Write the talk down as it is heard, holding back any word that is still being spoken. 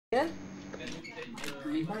Yeah.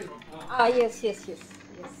 Ah, yes. Is it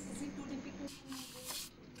too difficult?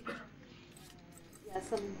 Yeah,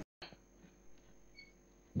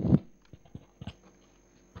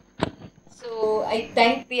 So I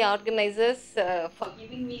thank the organizers for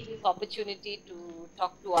giving me this opportunity to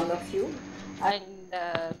talk to all of you. And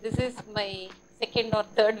this is my second or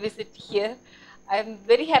third visit here. I'm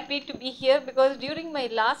very happy to be here because during my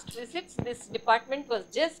last visits, this department was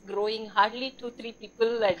just growing, hardly 2-3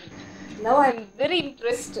 people, and now I'm very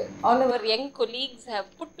impressed. All our young colleagues have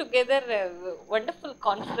put together a wonderful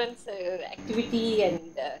conference activity,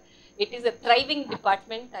 and it is a thriving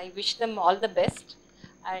department. I wish them all the best,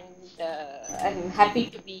 and I'm happy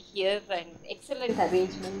to be here, and excellent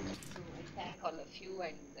arrangement. So I thank all of you,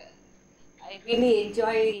 and I really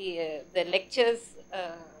enjoy the lectures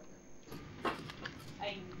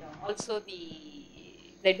and also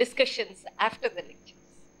the discussions after the lectures.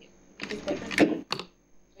 Yeah.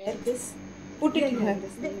 Where this? Put it here.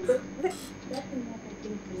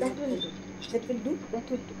 That will do. That will do.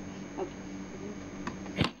 Okay.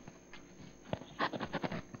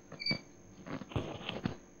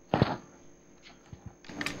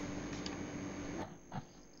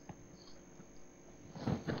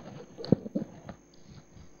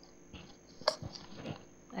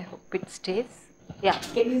 I hope it stays. Yeah.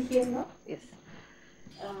 Can you hear now? Yes.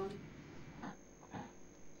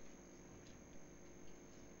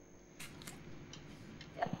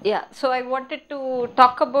 Yeah, so I wanted to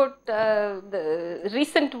talk about the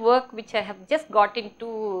recent work which I have just got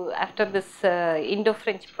into after this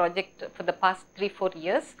Indo-French project for the past 3-4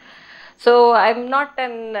 years. So I'm not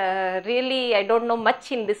really, I don't know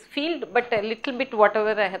much in this field, but a little bit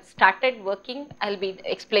whatever I have started working, I'll be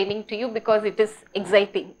explaining to you because it is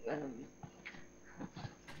exciting.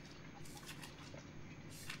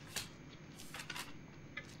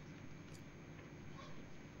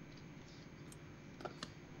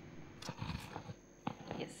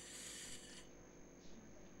 Yes.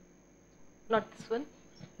 Not this one.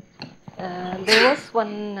 There was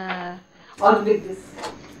one all with this.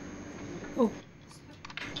 Oh.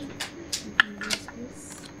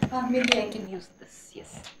 Maybe I can use this.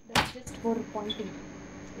 Yes. That's just for pointing.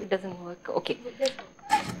 It doesn't work. Okay.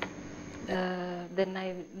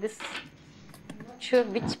 Then this. I'm not sure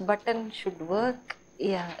which button should work.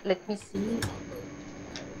 Yeah. Let me see.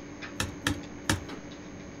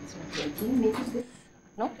 It's not working. Maybe this.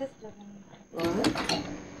 No. This doesn't work.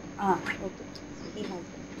 Ah. Okay.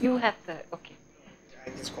 You have the. Okay. I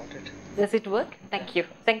just got it. Does it work? Thank you.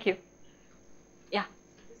 Thank you. Yeah.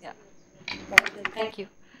 Yeah. Thank you.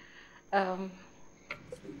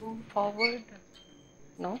 Forward.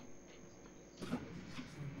 No.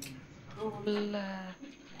 Scroll.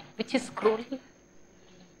 Which is scroll? This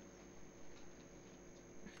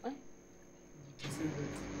one?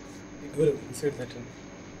 Go inside that one.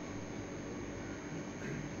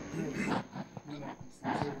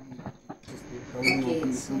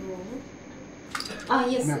 Okay, so. Ah,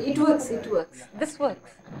 yes, it works. It works. This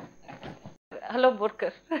works. Hello,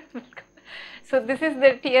 Borkar. So this is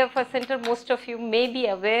the TFR Center. Most of you may be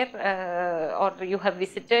aware or you have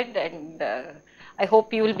visited, and I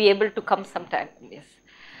hope you will be able to come sometime. Yes.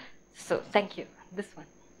 So thank you. This one.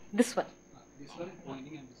 This one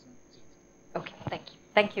pointing and this one. Okay. Thank you.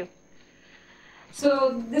 Thank you.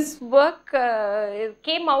 So this work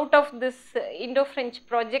came out of this Indo-French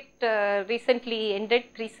project recently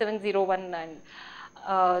ended 3701, and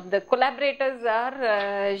the collaborators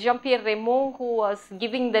are Jean-Pierre Raymond, who was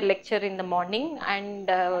giving the lecture in the morning, and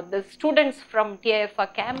the students from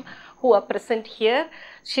TIFA CAM who are present here,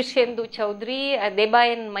 Shirshendu Chaudhary,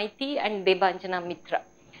 Debayan Maiti, and Debanjana Mitra.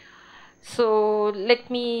 So let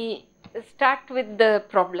me start with the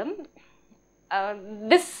problem.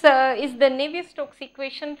 This is the Navier-Stokes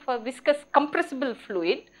equation for viscous compressible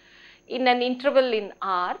fluid in an interval in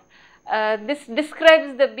R. This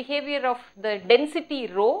describes the behavior of the density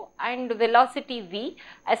rho and velocity v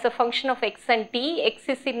as a function of x and t. X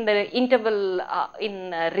is in the interval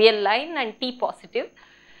in real line and t positive.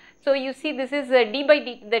 So you see this is d by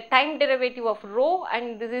dt, the time derivative of rho,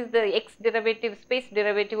 and this is the x derivative, space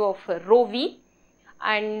derivative of rho v.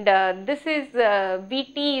 And this is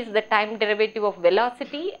Vt is the time derivative of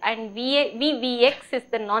velocity, and Vvx is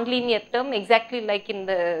the nonlinear term, exactly like in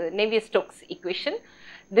the Navier-Stokes equation.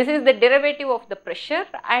 This is the derivative of the pressure,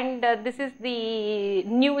 and this is the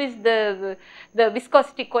nu is the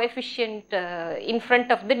viscosity coefficient in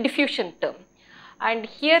front of the diffusion term. And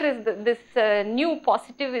here is this nu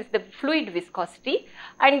positive is the fluid viscosity,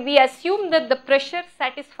 and we assume that the pressure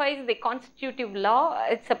satisfies the constitutive law.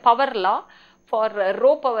 It's a power law for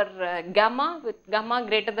rho power gamma, with gamma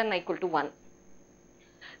greater than or equal to 1.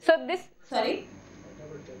 So this, sorry?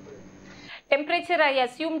 Temperature I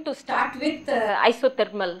assume to start with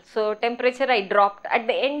isothermal. So temperature I dropped. At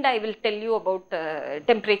the end I will tell you about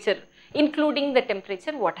temperature, including the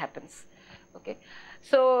temperature, what happens. Okay.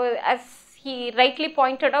 So as he rightly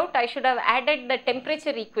pointed out, I should have added the temperature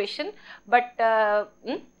equation, but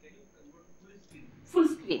full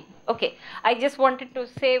screen. Okay, I just wanted to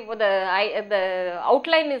say the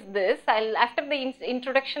outline is this. After the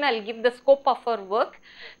introduction, I'll give the scope of our work,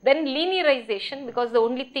 then linearization, because the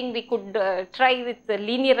only thing we could try with the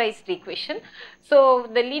linearized equation. So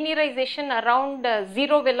the linearization around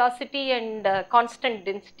zero velocity and constant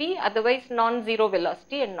density, otherwise non-zero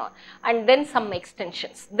velocity and then some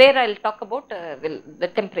extensions. There I'll talk about the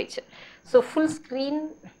temperature. So full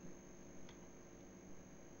screen.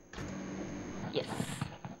 Yes.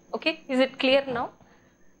 Okay, is it clear now?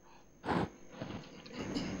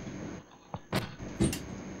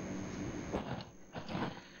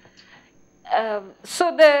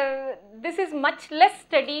 So this is much less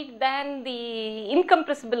studied than the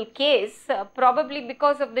incompressible case, probably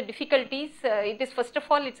because of the difficulties. It is, first of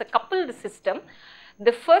all, it's a coupled system.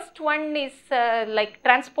 The first one is like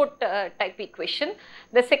transport type equation.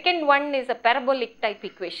 The second one is a parabolic type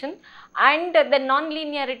equation, and the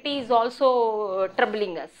nonlinearity is also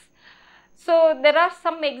troubling us. So there are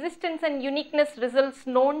some existence and uniqueness results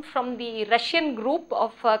known from the Russian group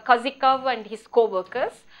of Kozikov and his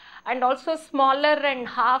co-workers, and also smaller and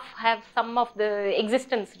half have some of the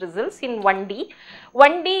existence results in 1D.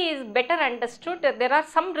 1D is better understood. There are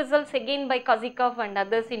some results again by Kozikov and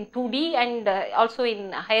others in 2D and also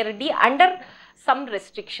in higher D under some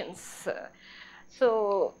restrictions.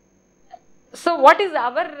 So what is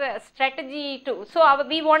our strategy to,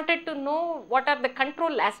 we wanted to know what are the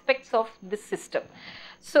control aspects of this system.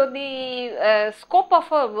 So the scope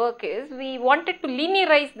of our work is, we wanted to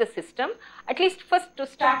linearize the system, at least first to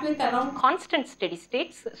start with around constant steady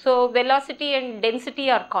states. So velocity and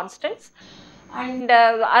density are constants, and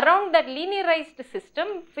around that linearized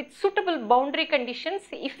system with suitable boundary conditions,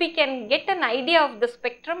 if we can get an idea of the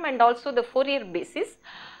spectrum and also the Fourier basis,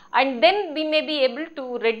 and then we may be able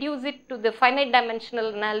to reduce it to the finite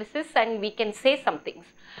dimensional analysis and we can say some things.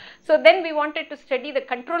 So then we wanted to study the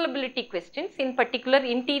controllability questions, in particular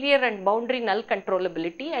interior and boundary null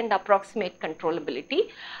controllability and approximate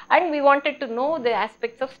controllability, and we wanted to know the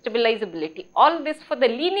aspects of stabilizability. All this for the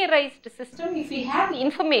linearized system. If we have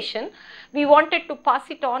information, we wanted to pass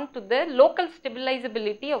it on to the local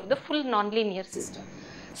stabilizability of the full nonlinear system.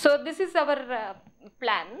 So this is our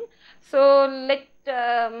plan. So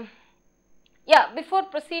before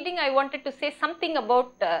proceeding, I wanted to say something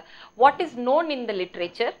about what is known in the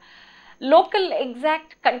literature. Local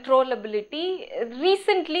exact controllability.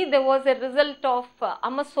 Recently, there was a result of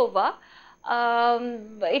Amasova.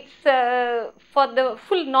 It's for the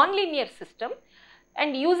full nonlinear system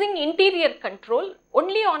and using interior control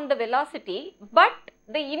only on the velocity, but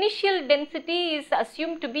the initial density is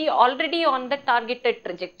assumed to be already on the targeted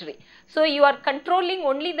trajectory. So you are controlling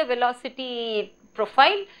only the velocity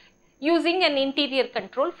profile using an interior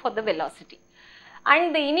control for the velocity.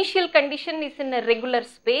 And the initial condition is in a regular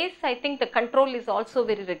space. I think the control is also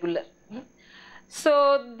very regular.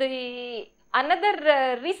 So the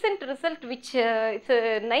another recent result, which it's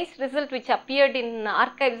a nice result which appeared in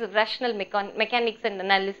Archives of Rational Mechanics and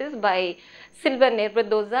Analysis by Silva,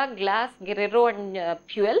 Nervadoza, Glass, Guerrero and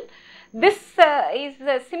Puel. This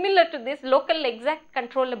is similar to this local exact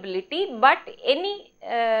controllability, but any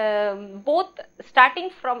both starting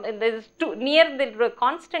from near the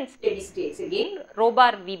constant steady states again, rho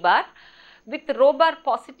bar V bar, with rho bar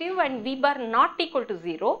positive and V bar not equal to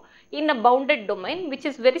 0 in a bounded domain, which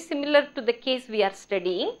is very similar to the case we are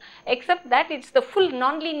studying, except that it's the full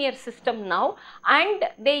nonlinear system now, and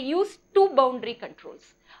they use two boundary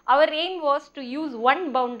controls. Our aim was to use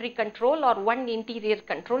one boundary control or one interior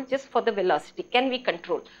control just for the velocity. Can we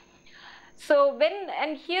control? So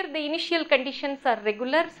and here the initial conditions are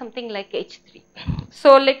regular, something like H3.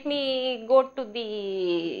 So let me go to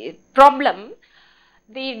the problem.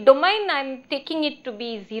 The domain, I am taking it to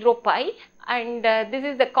be 0 pi, and this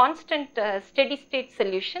is the constant steady state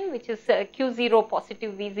solution, which is Q0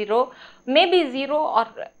 positive V0, maybe 0 or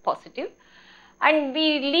positive. And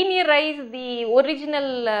we linearize the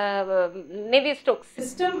original Navier-Stokes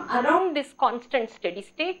system around this constant steady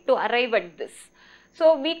state to arrive at this.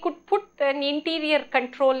 So we could put an interior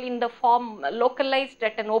control in the form localized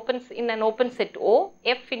at an in an open set O,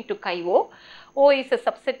 F into chi O. O is a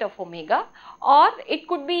subset of omega, or it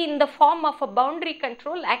could be in the form of a boundary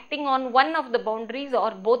control acting on one of the boundaries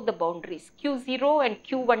or both the boundaries. Q0 and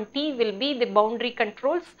Q1t will be the boundary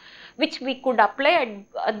controls which we could apply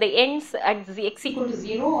at the ends at x equal to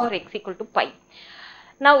 0 or x equal to pi.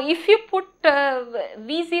 Now, if you put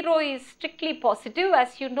V0 is strictly positive,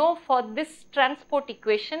 as you know, for this transport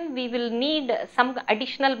equation, we will need some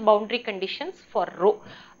additional boundary conditions for rho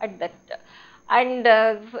at that. And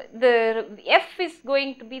the F is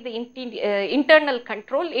going to be the internal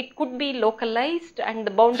control. It could be localized, and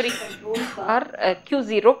the boundary controls are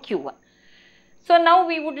Q0, Q1. So now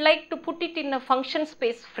we would like to put it in a function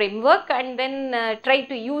space framework and then try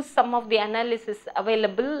to use some of the analysis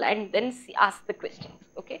available and then ask the questions.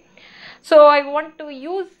 Okay. So I want to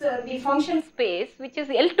use the function space which is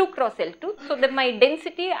L2 cross L2. So that my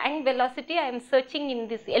density and velocity I am searching in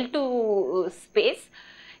this L2 space.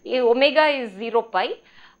 Omega is 0 pi.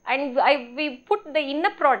 And we put the inner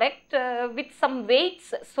product with some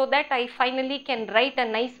weights so that I finally can write a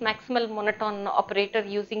nice maximal monotone operator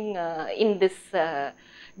using in this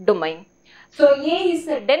domain. So A is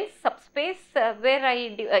a dense subspace where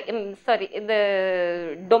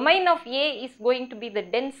the domain of A is going to be the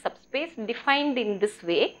dense subspace defined in this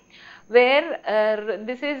way, where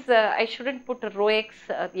this is I shouldn't put rho x,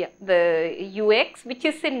 the ux, which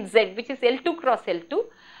is in Z, which is L2 cross L2.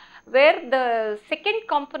 Where the second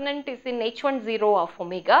component is in H10 of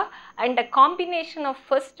omega and a combination of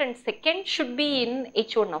first and second should be in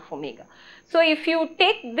H1 of omega. So if you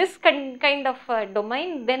take this kind of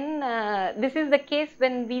domain, then this is the case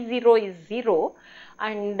when V0 is 0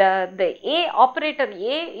 and the A operator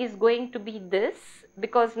A is going to be this,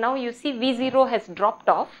 because now you see V0 has dropped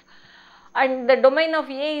off. And the domain of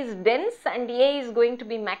A is dense and A is going to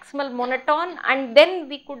be maximal monotone, and then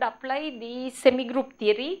we could apply the semigroup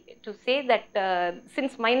theory to say that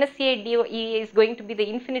since minus A DE is going to be the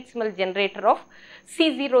infinitesimal generator of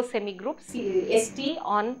C0 semigroup ST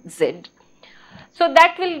on Z. So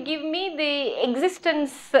that will give me the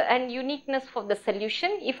existence and uniqueness for the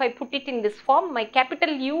solution. If I put it in this form, my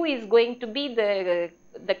capital U is going to be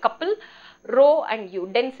the couple rho and U,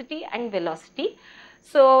 density and velocity.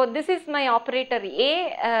 So this is my operator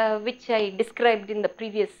A, which I described in the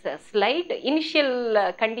previous slide.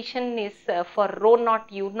 Initial condition is for rho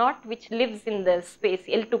naught U naught, which lives in the space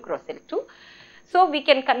L2 cross L2. So we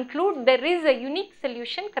can conclude there is a unique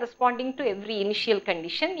solution corresponding to every initial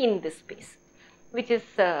condition in this space, which is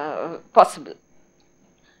possible.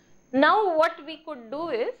 Now what we could do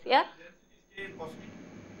is, yes,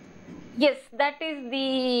 that is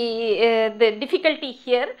the difficulty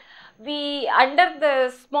here. Under the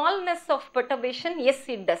smallness of perturbation, yes,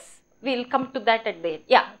 it does. We will come to that at the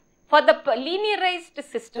end. For the linearized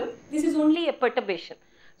system, this is only a perturbation.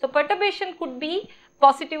 So perturbation could be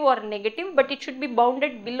positive or negative, but it should be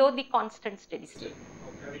bounded below the constant steady state.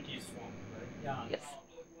 Gravity is formed, right? Yes.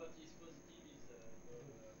 What is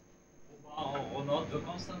positive is or not the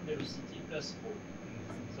constant velocity plus rho.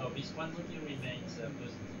 So this quantity remains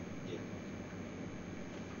positive.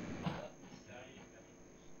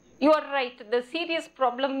 You are right. The serious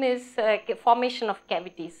problem is formation of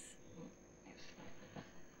cavities.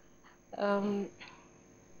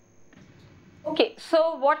 Okay,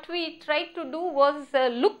 so what we tried to do was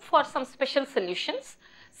look for some special solutions.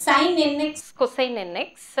 Sin nx, cosine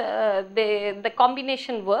nx, the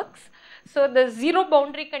combination works. So the zero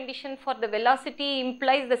boundary condition for the velocity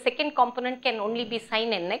implies the second component can only be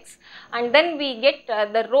sin nx, and then we get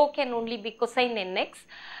the rho can only be cosine nx.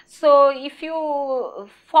 So if you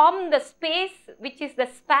form the space which is the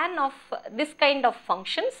span of this kind of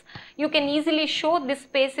functions, you can easily show this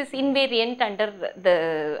space is invariant under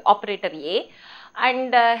the operator A,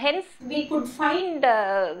 and hence we could find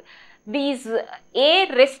these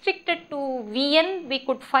A restricted to Vn, we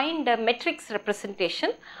could find a matrix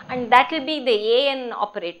representation, and that will be the An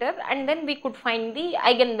operator, and then we could find the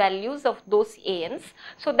eigenvalues of those Ans.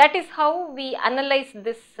 So that is how we analyze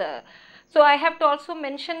this. So I have to also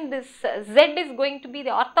mention this Z is going to be the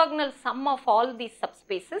orthogonal sum of all these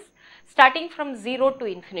subspaces starting from 0 to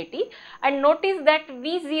infinity, and notice that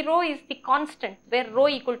V0 is the constant where rho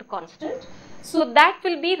equal to constant. So that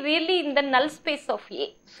will be really in the null space of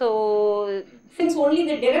A. So since only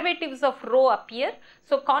the derivatives of rho appear,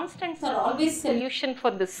 so constants are always solution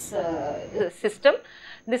for this system.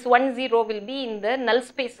 This 1 0 will be in the null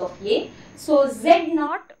space of A. So Z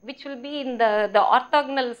naught, which will be in the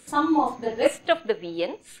orthogonal sum of the rest of the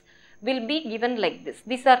Vn's, will be given like this.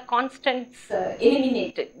 These are constants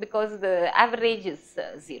eliminated because the average is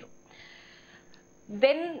 0.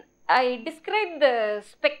 then I describe the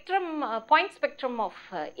spectrum, point spectrum of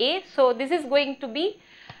A. So this is going to be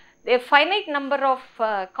a finite number of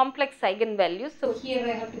complex eigenvalues. So here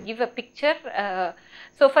I have to give a picture.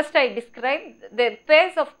 So first I describe the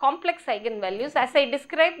pairs of complex eigenvalues. As I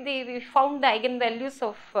described, we found the eigenvalues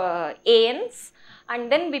of ANs,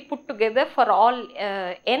 and then we put together for all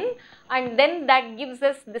n, and then that gives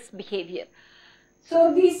us this behavior.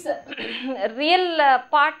 So this real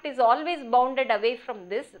part is always bounded away from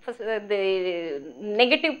this. The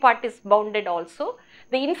negative part is bounded also.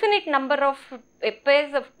 The infinite number of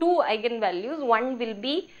pairs of two eigenvalues, one will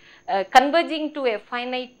be converging to a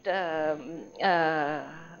finite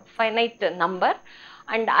number,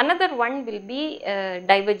 and another one will be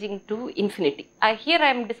diverging to infinity. Here I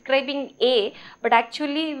am describing A, but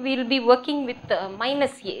actually we will be working with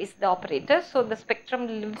minus A is the operator. So the spectrum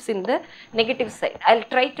lives in the negative side. I will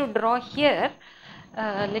try to draw here.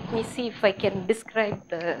 Let me see if I can describe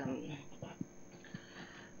the.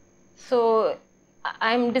 So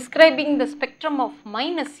I am describing the spectrum of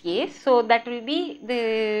minus A. So that will be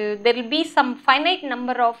there will be some finite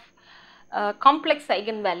number of complex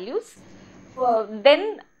eigenvalues.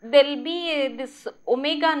 Then there will be this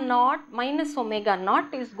omega naught minus omega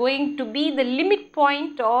naught is going to be the limit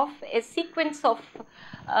point of a sequence of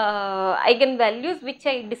eigenvalues which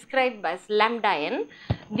I describe as lambda n,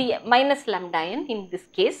 the minus lambda n in this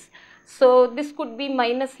case. So this could be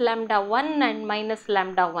minus lambda 1 and minus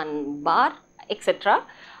lambda 1 bar, etc.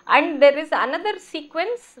 And there is another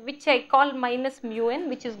sequence which I call minus mu n,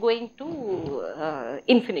 which is going to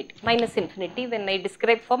infinity, minus infinity when I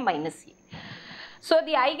describe for minus A. So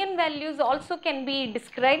the eigenvalues also can be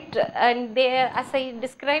described, and they, as I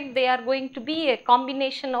described, they are going to be a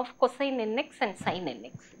combination of cosine nx and sine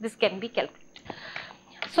nx. This can be calculated.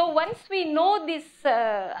 So once we know these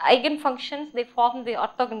eigenfunctions, they form the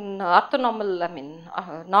orthonormal,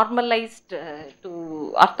 normalized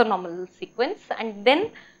to orthonormal sequence, and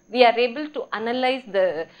then we are able to analyze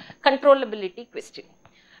the controllability question.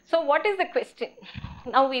 So what is the question?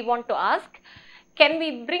 Now we want to ask, can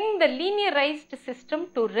we bring the linearized system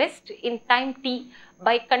to rest in time t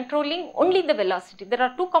by controlling only the velocity? There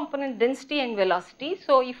are two components, density and velocity.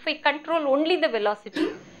 So if we control only the velocity,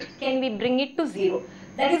 can we bring it to 0?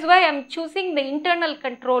 That is why I am choosing the internal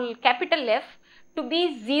control capital F to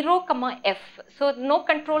be 0, f. So no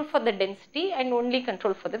control for the density and only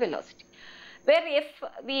control for the velocity, where f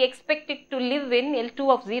we expect it to live in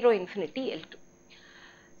L2 of 0 infinity L2.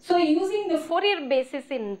 So using the Fourier basis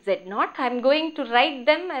in Z0, I am going to write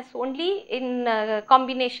them as only in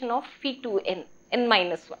combination of phi to n, n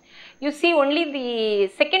minus 1. You see only the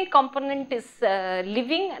second component is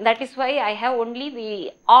living, that is why I have only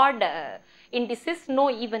the odd indices, no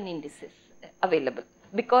even indices available,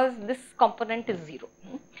 because this component is 0.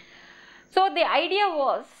 So the idea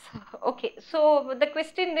was, okay, so the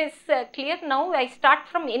question is clear now. I start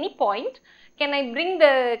from any point. Can I bring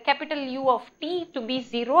the capital U of t to be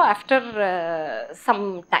 0 after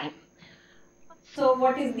some time? So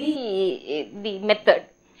what is the method?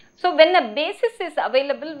 So when a basis is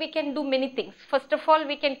available, we can do many things. First of all,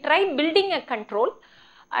 we can try building a control.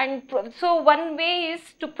 And so one way is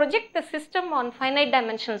to project the system on finite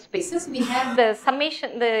dimensional spaces. We have the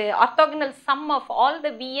summation, the orthogonal sum of all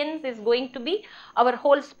the Vn's is going to be our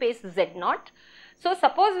whole space Z0. So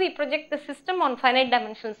suppose we project the system on finite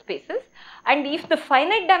dimensional spaces, and if the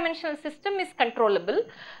finite dimensional system is controllable,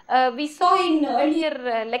 we saw in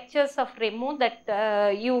earlier lectures of Remo that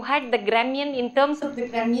you had the Gramian. In terms of the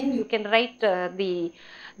Gramian, you can write the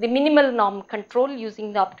minimal norm control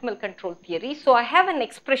using the optimal control theory. So I have an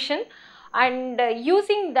expression, and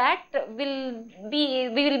using that we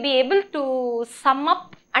will be able to sum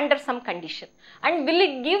up under some condition, and will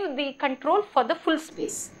it give the control for the full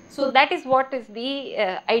space. So that is what is the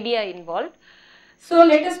idea involved. So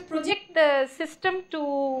let us project the system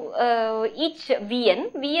to each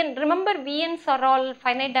Vn. Remember, Vn's are all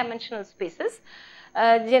finite dimensional spaces,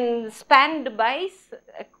 spanned by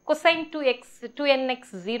cosine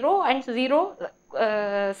 2nx 0 and 0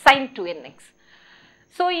 sine 2nx.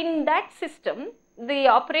 So in that system, the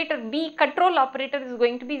operator B, control operator, is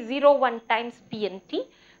going to be 0, 1 times P and T,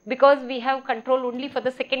 because we have control only for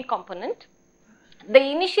the second component. The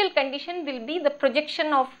initial condition will be the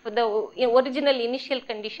projection of the original initial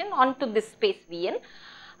condition onto this space Vn,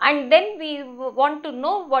 and then we want to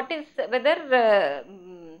know what is whether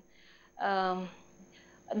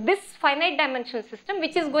this finite dimensional system,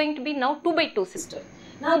 which is going to be now 2 by 2 system.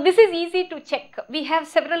 Now this is easy to check. We have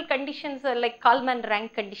several conditions like Kalman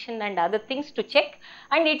rank condition and other things to check,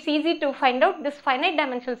 and it's easy to find out this finite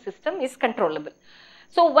dimensional system is controllable.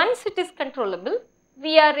 So once it is controllable,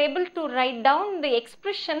 we are able to write down the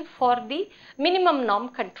expression for the minimum norm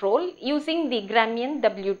control using the Gramian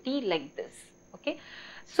WT like this. Okay.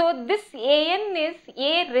 So, this AN is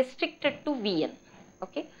A restricted to Vn.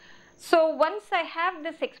 Okay. So, once I have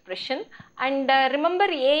this expression, and remember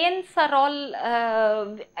ANs are all,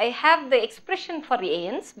 I have the expression for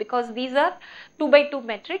ANs because these are 2 by 2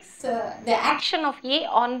 matrix, the action of A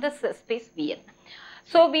on the space Vn.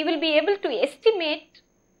 So, we will be able to estimate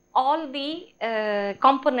all the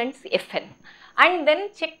components Fn and then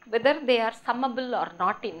check whether they are summable or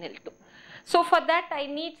not in L2. So, for that I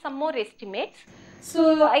need some more estimates.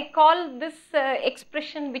 So, I call this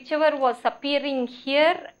expression whichever was appearing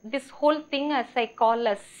here, this whole thing as I call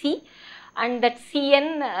as C, and that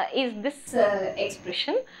Cn is this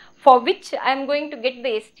expression for which I am going to get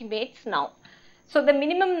the estimates now. So, the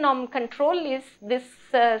minimum norm control is this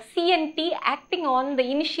Cnt acting on the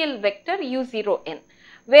initial vector u0n,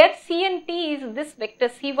 where Cnt is this vector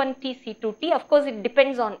C1t, C2t, of course it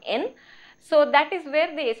depends on n. So, that is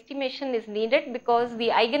where the estimation is needed because the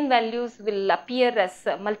eigenvalues will appear as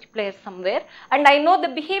multipliers somewhere, and I know the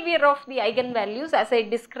behavior of the eigenvalues as I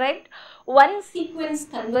described. One sequence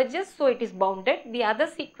converges, so it is bounded, the other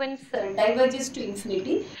sequence diverges to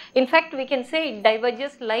infinity. In fact, we can say it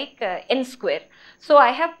diverges like n square. So, I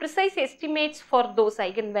have precise estimates for those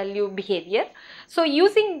eigenvalue behavior. So,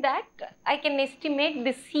 using that I can estimate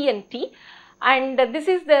this Cnt. And this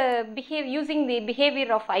is the using the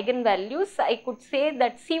behavior of eigenvalues, I could say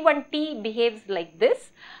that C1t behaves like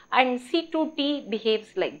this and C2t behaves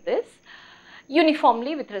like this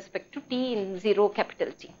uniformly with respect to t in 0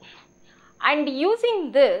 capital T. And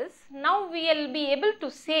using this, now we will be able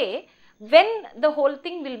to say when the whole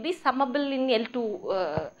thing will be summable in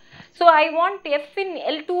L2. So, I want f in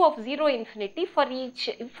L2 of 0 infinity for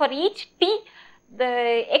each t.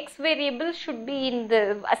 The x variable should be in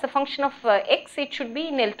the, as a function of x, it should be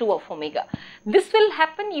in L2 of omega. This will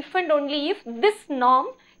happen if and only if this norm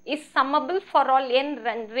is summable for all n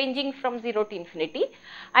ranging from 0 to infinity,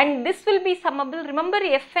 and this will be summable. Remember,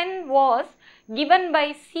 Fn was given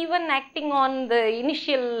by C1 acting on the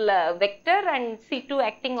initial vector and C2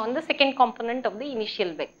 acting on the second component of the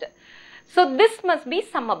initial vector. So, this must be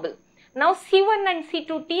summable. Now, C1 and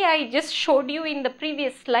C2t I just showed you in the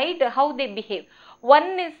previous slide how they behave.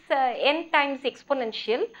 One is n times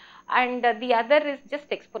exponential and the other is just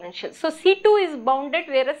exponential. So, C2 is bounded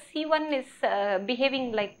whereas C1 is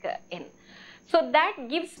behaving like n. So, that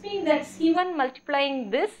gives me that C1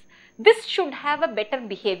 multiplying this should have a better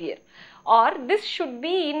behavior, or this should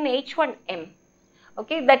be in H1m.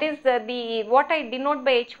 Okay, that is what I denote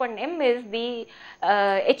by H1m is the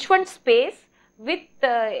H1 space with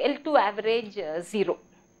L2 average 0.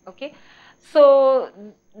 Okay. So,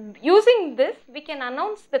 using this we can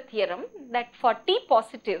announce the theorem that for t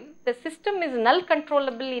positive the system is null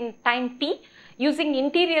controllable in time t using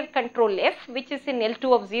interior control f, which is in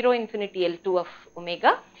L2 of 0 infinity L2 of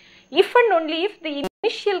omega, if and only if the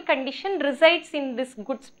initial condition resides in this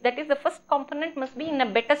good, that is the first component must be in a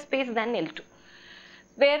better space than L2,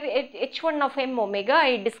 where H1 of m omega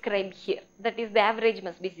I described here, that is the average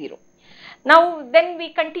must be 0. Now, then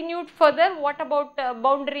we continued further, what about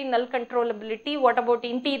boundary null controllability, what about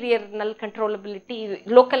interior null controllability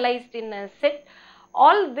localized in a set,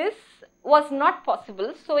 all this was not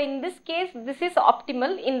possible. So, in this case this is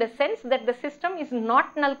optimal in the sense that the system is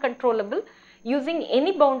not null controllable using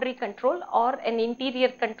any boundary control or an interior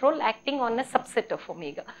control acting on a subset of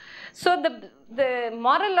omega. So, the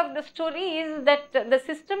moral of the story is that the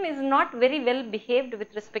system is not very well behaved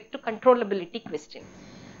with respect to controllability question.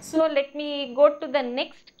 So, let me go to the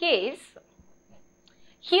next case.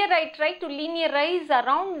 Here I try to linearize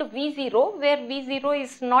around V0 where V0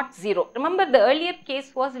 is not 0. Remember, the earlier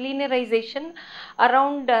case was linearization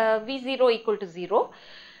around V0 equal to 0.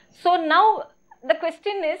 So, now the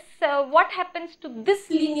question is what happens to this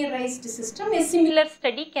linearized system? A similar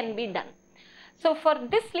study can be done. So, for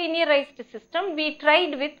this linearized system we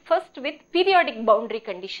tried first with periodic boundary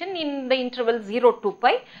condition in the interval 0 to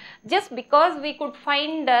pi, just because we could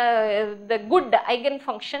find the good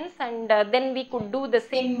eigenfunctions, and then we could do the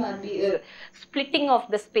same splitting of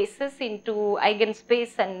the spaces into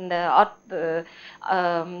eigenspace, and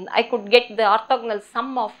I could get the orthogonal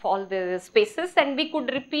sum of all the spaces and we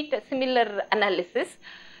could repeat a similar analysis.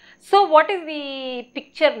 So, what is the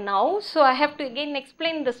picture now? So, I have to again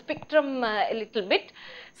explain the spectrum a little bit.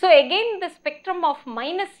 So, again the spectrum of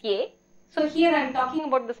minus A. So, here I am talking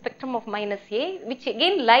about the spectrum of minus A, which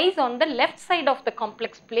again lies on the left side of the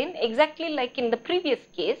complex plane, exactly like in the previous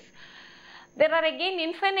case. There are again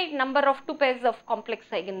infinite number of 2 pairs of complex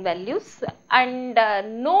eigenvalues and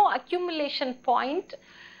no accumulation point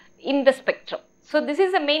in the spectrum. So this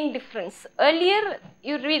is the main difference. Earlier,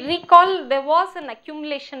 you recall there was an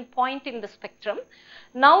accumulation point in the spectrum.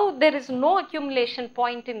 Now there is no accumulation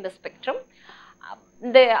point in the spectrum.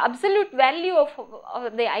 The absolute value of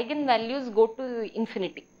the eigenvalues go to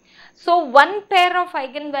infinity. So one pair of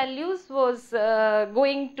eigenvalues was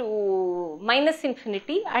going to minus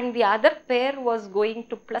infinity and the other pair was going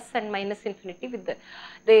to plus and minus infinity with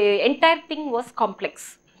the entire thing was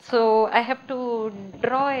complex. So I have to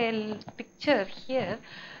draw a picture here.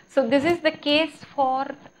 So this is the case for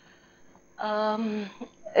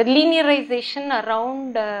linearization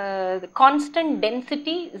around the constant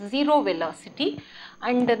density, zero velocity,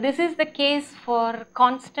 and this is the case for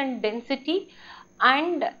constant density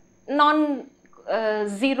and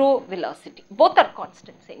non-zero velocity. Both are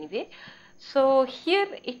constants anyway. So here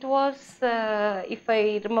it was, if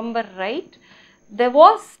I remember right, there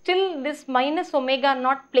was still this minus omega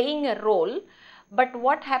not playing a role, but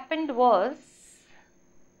what happened was,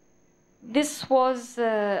 this was,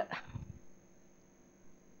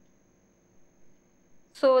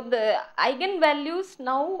 so the eigenvalues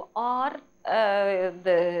now are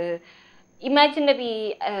the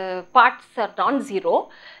imaginary parts are non-zero.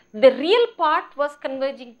 The real part was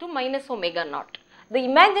converging to minus omega naught. The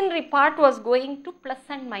imaginary part was going to plus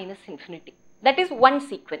and minus infinity. That is one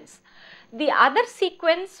sequence. The other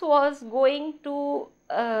sequence was going to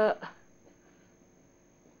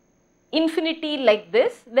infinity like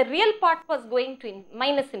this. The real part was going to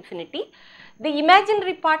minus infinity. The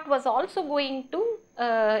imaginary part was also going to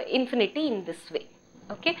infinity in this way.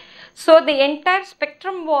 Okay. So the entire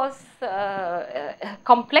spectrum was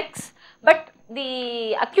complex, but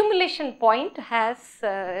the accumulation point has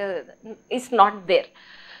is not there.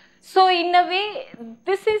 So in a way,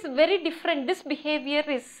 this is very different. This behavior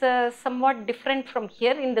is somewhat different from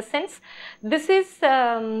here in the sense, this is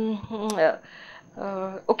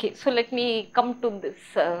okay. So let me come to this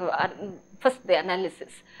first, the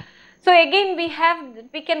analysis. So again we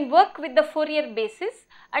can work with the Fourier basis,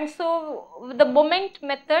 and so the moment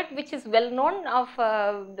method, which is well known of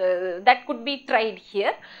that could be tried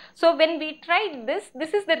here. So when we tried this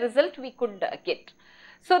is the result we could get.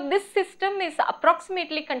 So this system is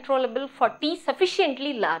approximately controllable for t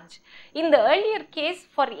sufficiently large. In the earlier case,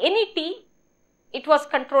 for any t it was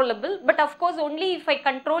controllable, but of course only if I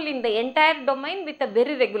control in the entire domain with a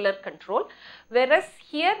very regular control, whereas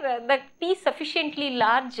here the t sufficiently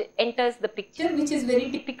large enters the picture, which is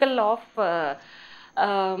very typical of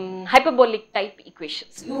hyperbolic type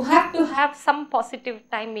equations. You have to have some positive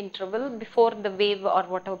time interval before the wave or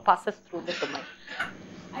whatever passes through the domain.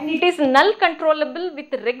 And it is null controllable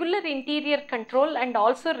with regular interior control and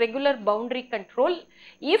also regular boundary control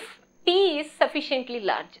if t is sufficiently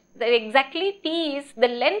large. Exactly t is the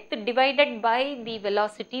length divided by the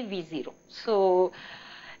velocity v0. So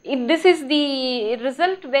this is the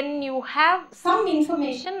result when you have some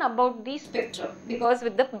information about the spectrum, because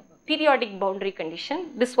with the periodic boundary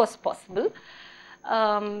condition this was possible.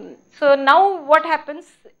 So now what happens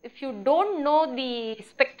if you don't know the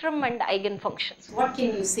spectrum and eigenfunctions? What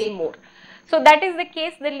can you say more? So that is the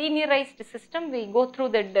case, the linearized system, we go through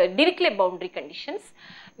the Dirichlet boundary conditions.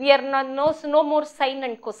 We are no more sine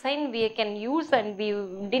and cosine we can use, and we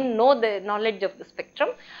didn't know the knowledge of the spectrum.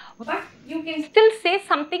 But you can still say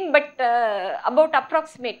something but about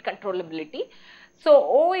approximate controllability. So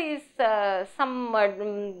O is some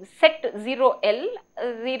set 0L,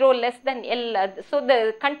 0 less than L. So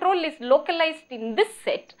the control is localized in this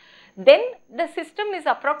set. Then the system is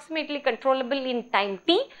approximately controllable in time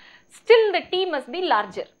t. Still the t must be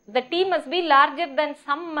larger. The t must be larger than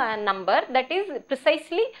some number, that is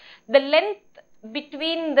precisely the length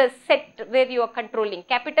between the set where you are controlling.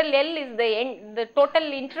 Capital L is the total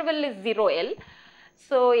interval is 0L.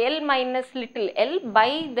 So L minus little l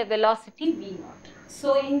by the velocity v naught.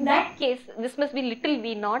 So in that case, this must be little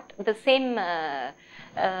v naught, the same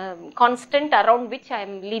constant around which I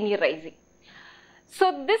am linearizing.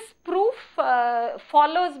 So this proof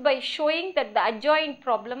follows by showing that the adjoint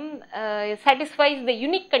problem satisfies the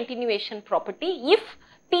unique continuation property if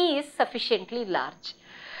t is sufficiently large.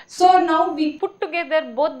 So now we put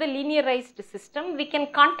together both the linearized system, we can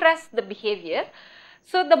contrast the behavior.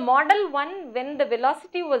 So the model 1, when the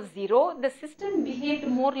velocity was 0, the system behaved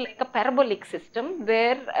more like a parabolic system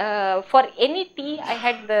where for any t I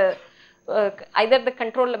had the either the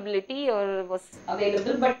controllability or was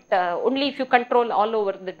available, but only if you control all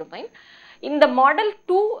over the domain. In the model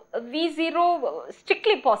 2, V0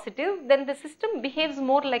 strictly positive, then the system behaves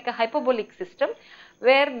more like a hyperbolic system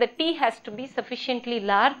where the t has to be sufficiently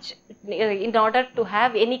large in order to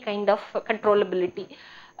have any kind of controllability,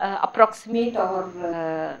 approximate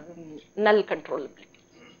or null controllability.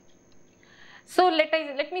 So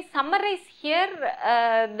let me summarize here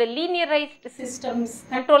the linearized systems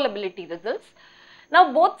controllability results.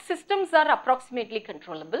 Now both systems are approximately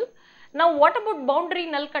controllable. Now what about boundary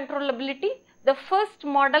null controllability? The first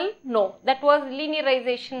model, no, that was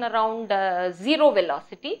linearization around 0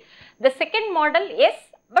 velocity. The second model, yes,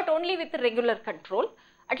 but only with regular control.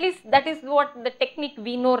 At least that is what the technique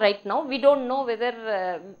we know right now. We don't know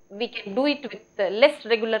whether we can do it with less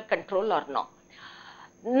regular control or not.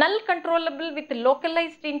 Null controllable with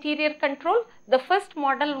localized interior control, the first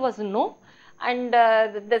model was no, and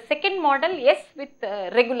the second model, yes, with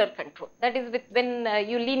regular control. That is with when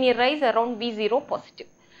you linearize around V0 positive.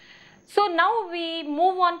 So now we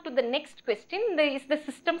move on to the next question. Is the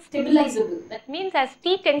system stabilizable? That means as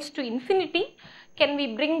t tends to infinity, can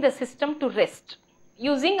we bring the system to rest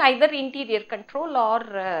using either interior control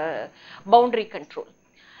or boundary control?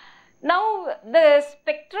 Now the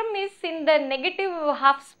spectrum is in the negative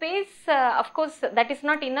half space. Of course that is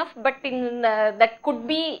not enough, but in that could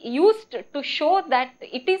be used to show that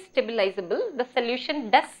it is stabilizable. The solution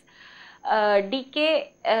does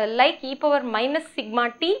decay like e power minus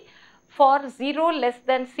sigma t for 0 less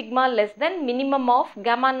than sigma less than minimum of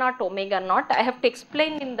gamma naught omega naught. I have to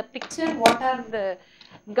explain in the picture what are the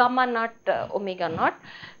gamma naught omega naught.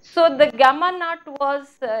 So the gamma naught was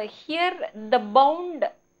here the bound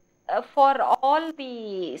for all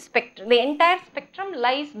the spectrum. The entire spectrum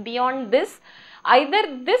lies beyond this,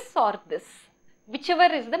 either this or this,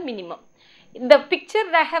 whichever is the minimum. The picture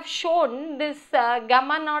I have shown, this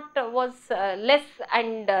gamma naught was less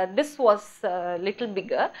and this was little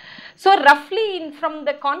bigger. So roughly from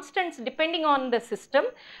the constants depending on the system,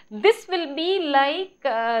 this will be like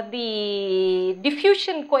the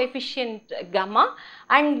diffusion coefficient gamma,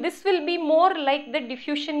 and this will be more like the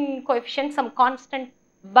diffusion coefficient some constant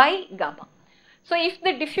by gamma. So if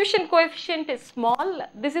the diffusion coefficient is small,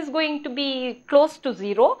 this is going to be close to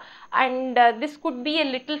 0, and this could be a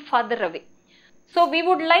little further away. So we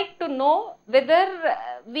would like to know whether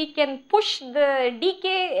we can push the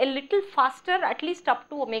decay a little faster, at least up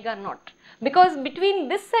to omega naught, because between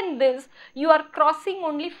this and this you are crossing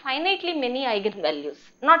only finitely many eigenvalues,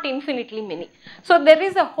 not infinitely many. So there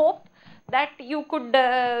is a hope that you could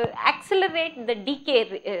accelerate the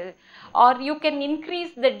decay or you can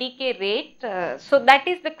increase the decay rate. So that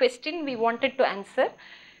is the question we wanted to answer.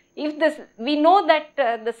 If this, we know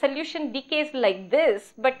that the solution decays like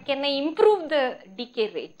this, but can I improve the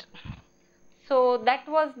decay rate? So that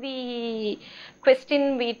was the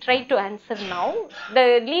question we try to answer now.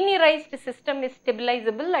 The linearized system is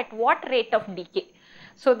stabilizable at what rate of decay?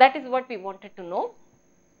 So that is what we wanted to know.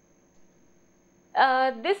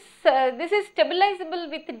 This is stabilizable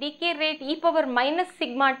with decay rate e power minus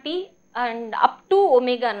sigma t and up to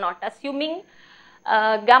omega naught, assuming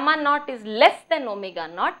gamma naught is less than omega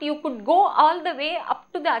naught. You could go all the way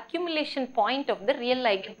up to the accumulation point of the real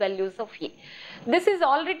eigenvalues of A. This is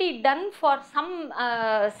already done for some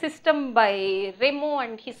system by Remo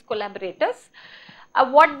and his collaborators.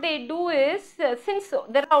 What they do is, since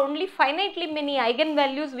there are only finitely many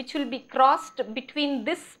eigenvalues which will be crossed between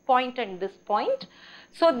this point and this point,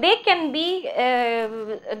 so they can be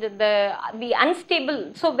the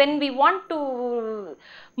unstable. So when we want to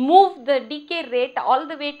move the decay rate all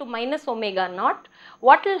the way to minus omega naught,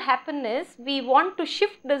 what will happen is we want to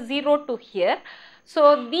shift the 0 to here.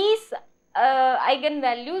 So these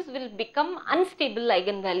eigenvalues will become unstable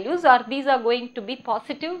eigenvalues, or these are going to be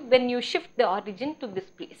positive when you shift the origin to this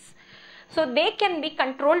place. So they can be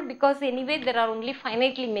controlled because anyway there are only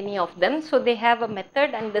finitely many of them. So they have a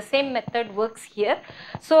method and the same method works here.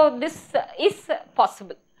 So this is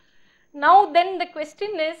possible. Now then the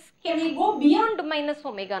question is, can we go beyond minus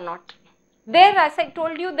omega naught? There, as I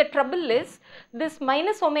told you, the trouble is this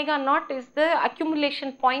minus omega naught is the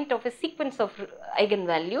accumulation point of a sequence of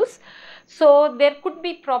eigenvalues. So there could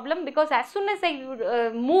be problem because as soon as I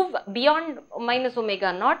move beyond minus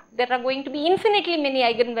omega naught, there are going to be infinitely many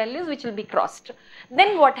eigenvalues which will be crossed.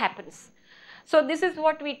 Then what happens? So this is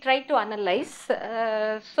what we try to analyze.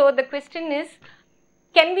 So the question is,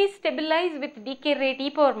 can we stabilize with decay rate e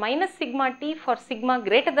power minus sigma t for sigma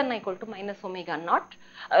greater than or equal to minus omega naught,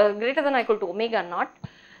 greater than or equal to omega naught?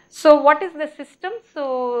 So what is the system?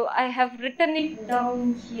 So I have written it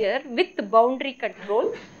down here with boundary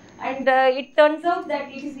control, and it turns out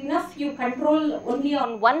that it is enough you control only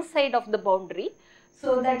on one side of the boundary.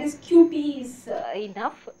 So that is Qt is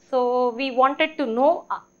enough. So we wanted to know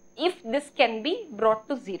if this can be brought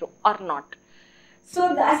to 0 or not.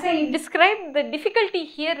 So as I described, the difficulty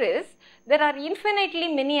here is there are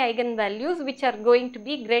infinitely many eigenvalues which are going to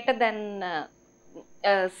be greater than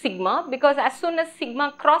sigma, because as soon as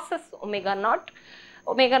sigma crosses omega naught,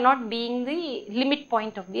 omega naught being the limit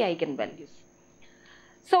point of the eigenvalues.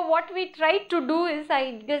 So what we try to do is,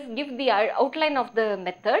 I just give the outline of the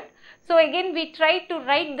method. So again we try to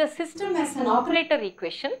write the system as an operator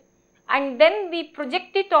equation, and then we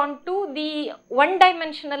project it onto the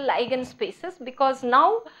one-dimensional eigenspaces, because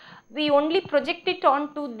now we only project it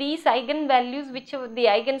onto these eigenvalues, whichever the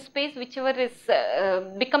eigenspace, whichever is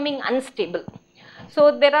becoming unstable.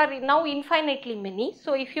 So there are now infinitely many.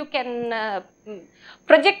 So if you can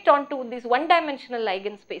project onto these one-dimensional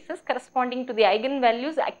eigenspaces corresponding to the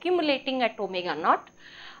eigenvalues accumulating at omega naught,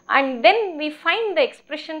 and then we find the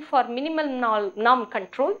expression for minimal norm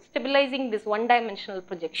control stabilizing these one-dimensional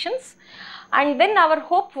projections. And then our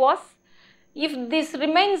hope was, if this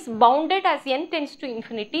remains bounded as n tends to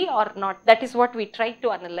infinity or not. That is what we tried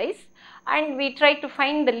to analyze, and we tried to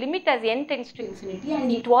find the limit as n tends to infinity,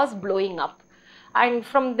 and it was blowing up. And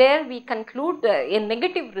from there we conclude a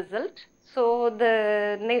negative result. So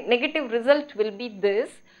the negative result will be this,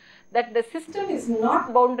 that the system is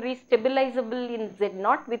not boundary stabilizable in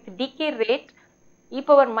Z0 with decay rate e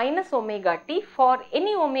power minus omega t for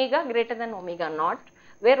any omega greater than omega naught,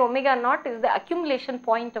 where omega naught is the accumulation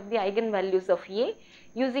point of the eigenvalues of A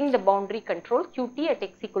using the boundary control Qt at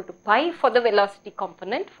x equal to pi for the velocity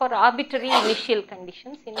component for arbitrary initial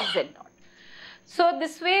conditions in Z0. So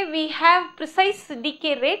this way we have precise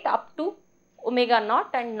decay rate up to omega naught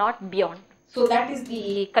and not beyond. So that is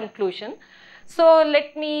the conclusion. So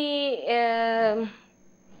let me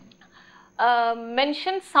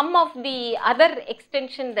mention some of the other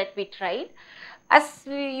extension that we tried. As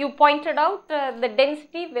you pointed out, the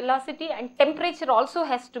density, velocity and temperature also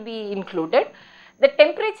has to be included. The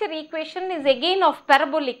temperature equation is again of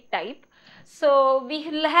parabolic type. So we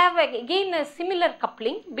will have again a similar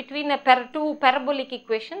coupling between two parabolic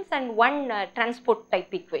equations and one transport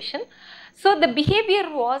type equation. So the behavior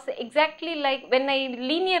was exactly like when I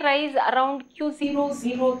linearize around q0,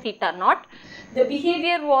 0, theta naught, the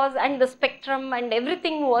behavior was, and the spectrum and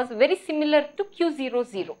everything was very similar to q0,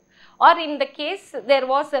 0. Or in the case there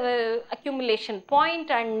was a accumulation point,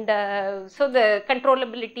 and so the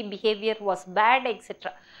controllability behavior was bad,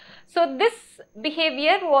 etc. So this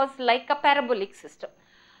behavior was like a parabolic system.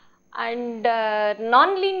 And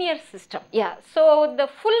nonlinear system, yeah. So the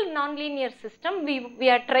full nonlinear system we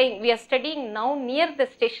are studying now near the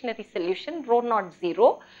stationary solution rho naught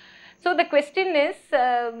 0. So the question is,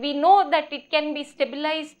 we know that it can be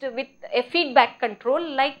stabilized with a feedback control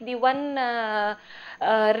like the one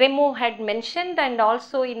Remo had mentioned, and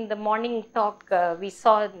also in the morning talk we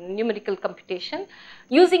saw numerical computation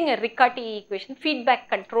using a Riccati equation, feedback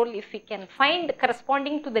control. If we can find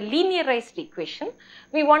corresponding to the linearized equation,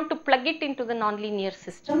 we want to plug it into the nonlinear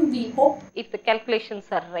system. We hope, if the calculations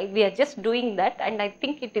are right, we are just doing that, and I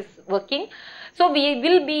think it is working. So we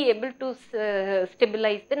will be able to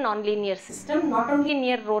stabilize the nonlinear system not only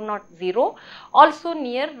near rho naught 0, also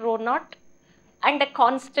near rho naught and a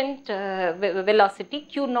constant velocity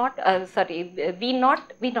v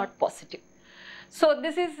naught positive. So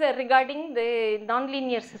this is regarding the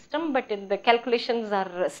nonlinear system, but the calculations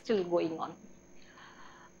are still going on.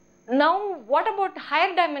 Now what about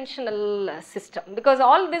higher dimensional system? Because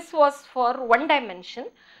all this was for one dimension.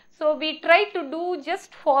 So we try to do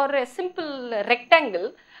just for a simple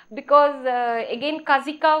rectangle, because again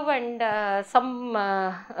Kazikov and some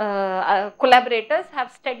collaborators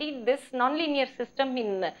have studied this nonlinear system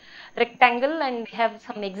in rectangle and have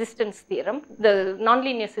some existence theorem. The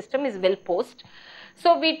nonlinear system is well posed.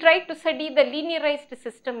 So we try to study the linearized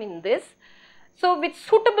system in this. So with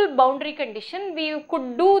suitable boundary condition, we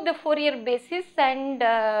could do the Fourier basis, and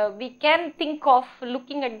we can think of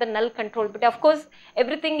looking at the null control. But of course,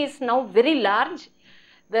 everything is now very large.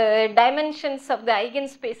 The dimensions of the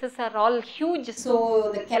eigenspaces are all huge,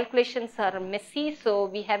 so the calculations are messy. So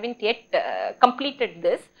we haven't yet completed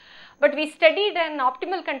this. But we studied an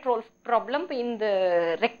optimal control problem in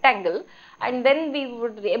the rectangle, and then we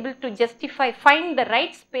would be able to find the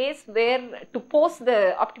right space where to pose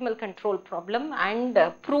the optimal control problem and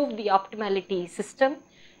prove the optimality system,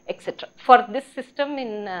 etc. For this system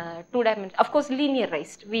in 2 dimensions, of course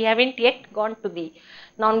linearized. We haven't yet gone to the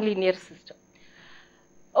nonlinear system.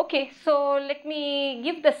 Okay, so let me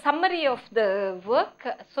give the summary of the work.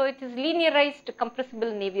 So it is linearized compressible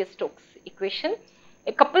Navier-Stokes equation,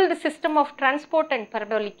 a coupled system of transport and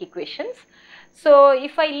parabolic equations. So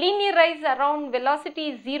if I linearize around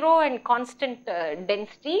velocity 0 and constant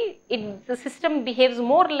density, the system behaves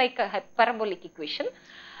more like a parabolic equation.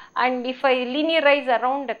 And if I linearize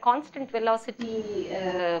around a constant velocity,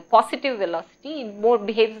 positive velocity, it more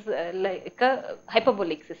behaves like a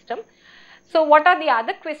hyperbolic system. So what are the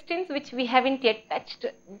other questions which we haven't yet touched?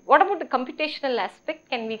 What about the computational aspect?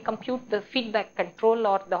 Can we compute the feedback control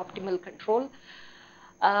or the optimal control?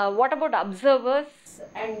 What about observers?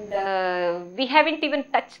 And we haven't even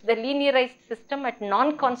touched the linearized system at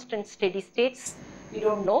non-constant steady states. We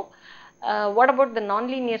don't know. What about the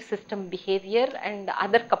nonlinear system behavior and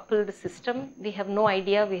other coupled system? We have no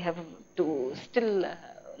idea. We have to still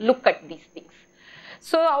look at these things.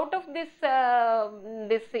 So out of this,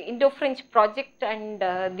 this Indo-French project and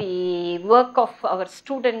the work of our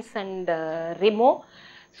students and Remo,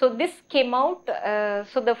 so this came out.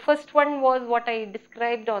 So the first one was what I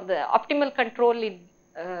described on the optimal control in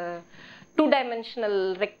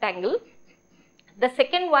two-dimensional rectangle. The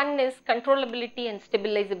second one is controllability and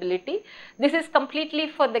stabilizability. This is completely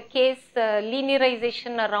for the case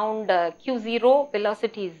linearization around Q0,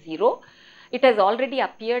 velocity is 0. It has already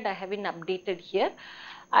appeared, I haven't updated here.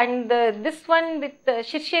 And this one with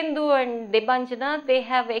Shirshendu and Debanjana, they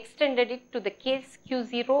have extended it to the case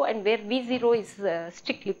Q0 and where V0 is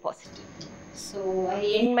strictly positive. So I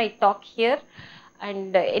end my talk here,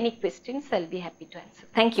 and any questions I'll be happy to answer.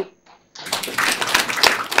 Thank you.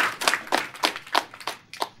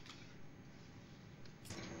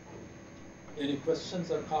 Any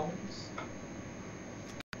questions or comments?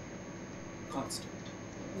 Constant.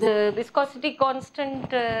 The viscosity constant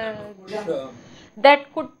that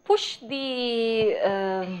could push the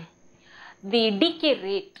decay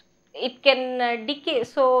rate. It can decay.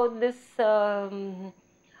 So this gamma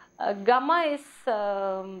is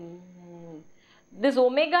this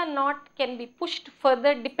omega naught can be pushed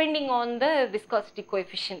further depending on the viscosity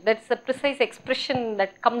coefficient. That's the precise expression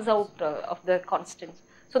that comes out of the constants.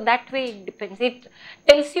 So that way it depends. It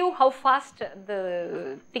tells you how fast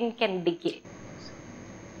the thing can decay.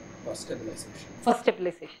 For stabilization. For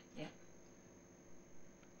stabilization, yeah.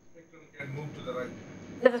 Spectrum can move to the right.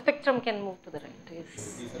 The spectrum can move to the right,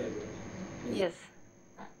 yes. Yes.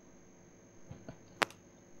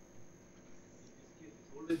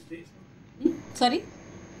 Always stays. Sorry?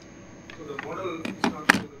 So the model is not,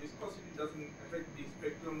 so the viscosity doesn't affect the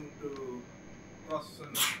spectrum to cross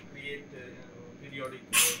and create periodic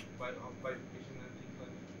bifurcation and things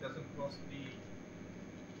like that. It doesn't cross the.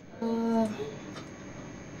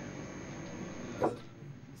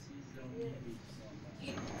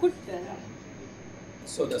 It could.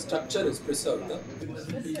 So the structure is preserved.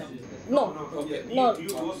 No. Okay. No. U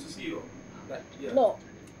goes to 0. Right. Yeah. No.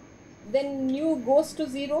 Then nu goes to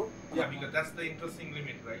 0? Yeah, because that's the interesting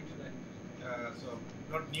limit, right? So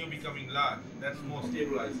not nu becoming large, that's more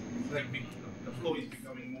stabilizing. It's like the flow is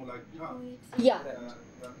becoming more like charge. Yeah.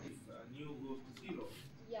 But if nu goes to 0,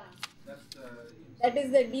 Yeah. that's That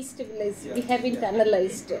is the destabilized. Yeah. We haven't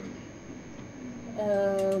analyzed.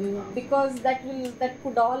 Because that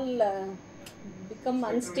could all become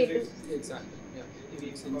unstable. Exactly. Yeah.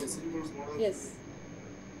 It's invisible. Yes.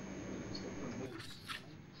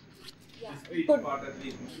 Yeah. Discrete Could. part at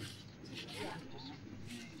least.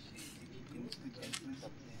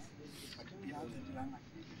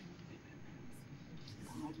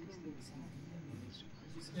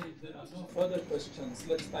 If there are no further questions,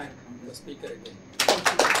 let's thank the speaker again.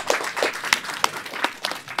 Thank you.